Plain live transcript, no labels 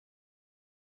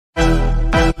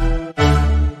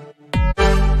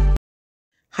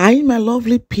Hi, my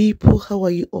lovely people. How are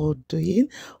you all doing?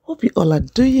 Hope you all are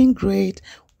doing great.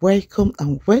 Welcome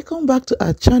and welcome back to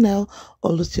our channel,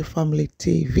 Oluchi Family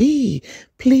TV.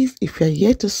 Please, if you're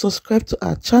yet to subscribe to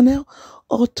our channel,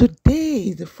 or today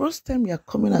is the first time you are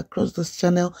coming across this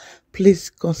channel, please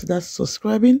consider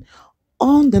subscribing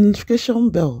on the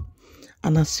notification bell.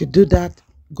 And as you do that,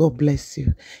 God bless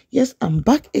you. Yes, I'm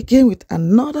back again with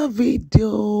another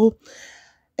video.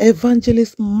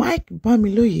 Evangelist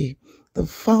Mike-Bamiloye, the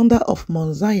founder of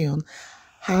Mount Zion,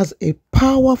 has a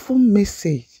powerful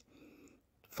message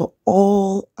for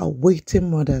all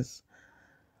awaiting mothers,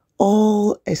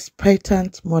 all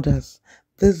expectant mothers.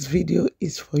 This video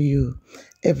is for you.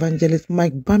 Evangelist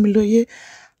Mike-Bamiloye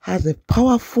has a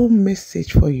powerful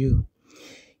message for you.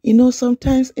 You know,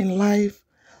 sometimes in life,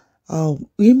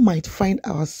 we might find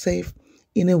ourselves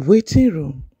in a waiting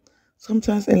room.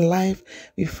 Sometimes in life,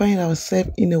 we find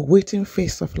ourselves in a waiting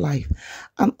phase of life.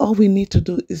 And all we need to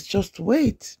do is just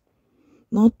wait.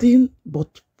 Nothing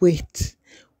but wait.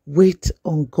 Wait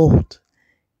on God.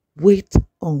 Wait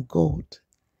on God.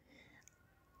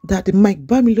 That Mike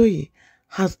Bamiloye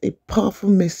has a powerful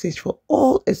message for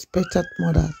all expectant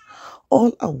mothers,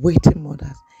 all awaiting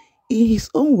mothers. In his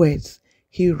own words,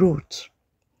 he wrote,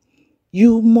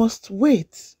 "You must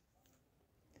wait.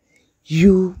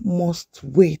 You must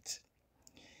wait.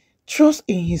 Trust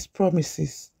in his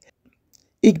promises.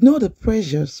 Ignore the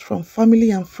pressures from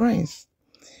family and friends."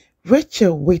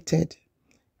 Rachel waited.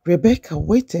 Rebecca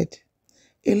waited.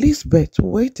 Elizabeth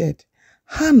waited.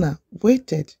 Hannah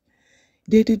waited.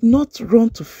 They did not run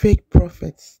to fake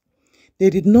prophets. They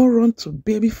did not run to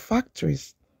baby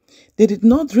factories. They did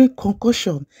not drink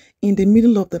concoction in the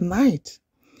middle of the night.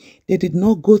 They did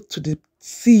not go to the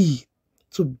sea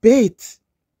to bathe.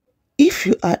 If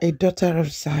you are a daughter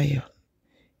of Zion,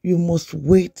 you must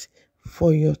wait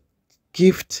for your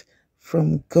gift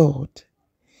from God.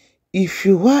 If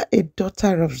you are a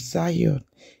daughter of Zion,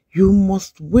 you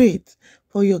must wait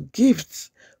for your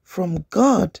gifts from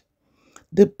God.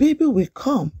 The baby will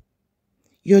come.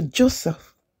 Your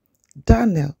Joseph,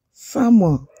 Daniel,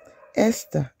 Samuel,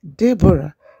 Esther,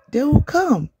 Deborah, they will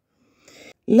come.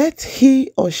 Let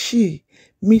he or she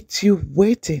meet you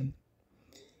waiting.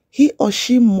 He or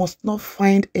she must not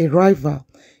find a rival,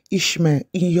 Ishmael,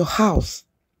 in your house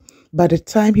by the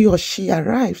time he or she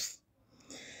arrives.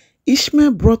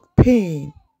 Ishmael brought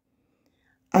pain,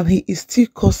 and he is still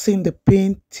causing the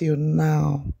pain till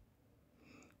now.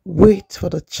 Wait for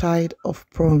the child of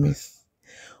promise.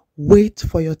 Wait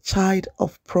for your child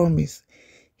of promise.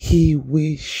 He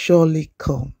will surely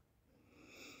come.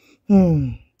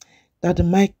 That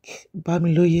Mike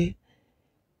Bamiloye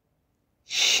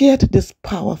shared this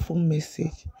powerful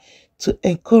message to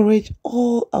encourage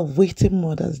all awaiting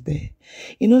mothers there.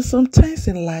 You know, sometimes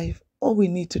in life, all we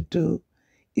need to do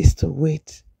is to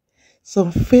wait.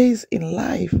 Some phase in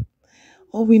life,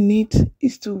 all we need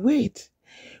is to wait.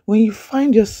 When you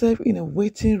find yourself in a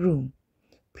waiting room,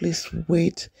 please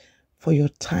wait for your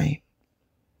time.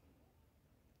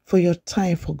 For your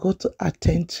time for God to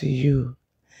attend to you.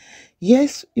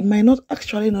 Yes, it might not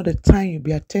actually know the time you'll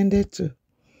be attended to,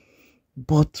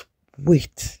 but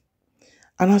wait.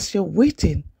 And as you're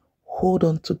waiting, hold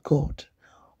on to God.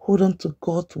 Hold on to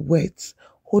God's words.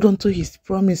 Hold on to his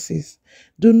promises.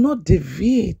 Do not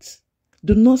deviate.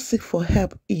 Do not seek for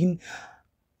help in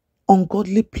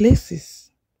ungodly places.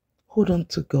 Hold on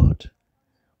to God.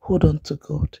 Hold on to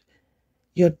God.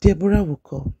 Your Deborah will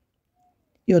come.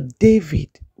 Your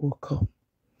David will come.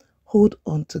 Hold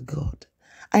on to God.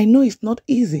 I know it's not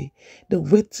easy. The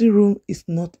waiting room is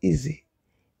not easy.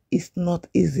 It's not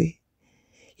easy.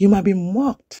 You might be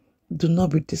mocked. Do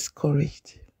not be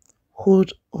discouraged.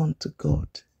 Hold on to God.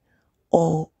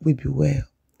 All will be well.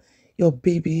 Your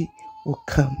baby will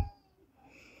come.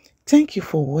 Thank you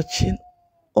for watching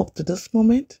up to this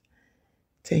moment.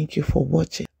 Thank you for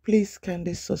watching. Please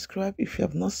kindly subscribe if you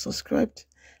have not subscribed.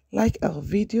 Like our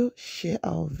video, share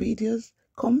our videos,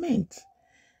 comment.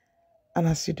 And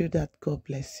as you do that, God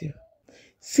bless you.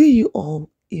 See you all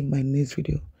in my next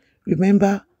video.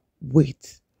 Remember,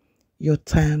 wait. Your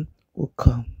time will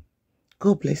come.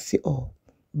 God bless you all.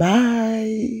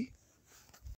 Bye.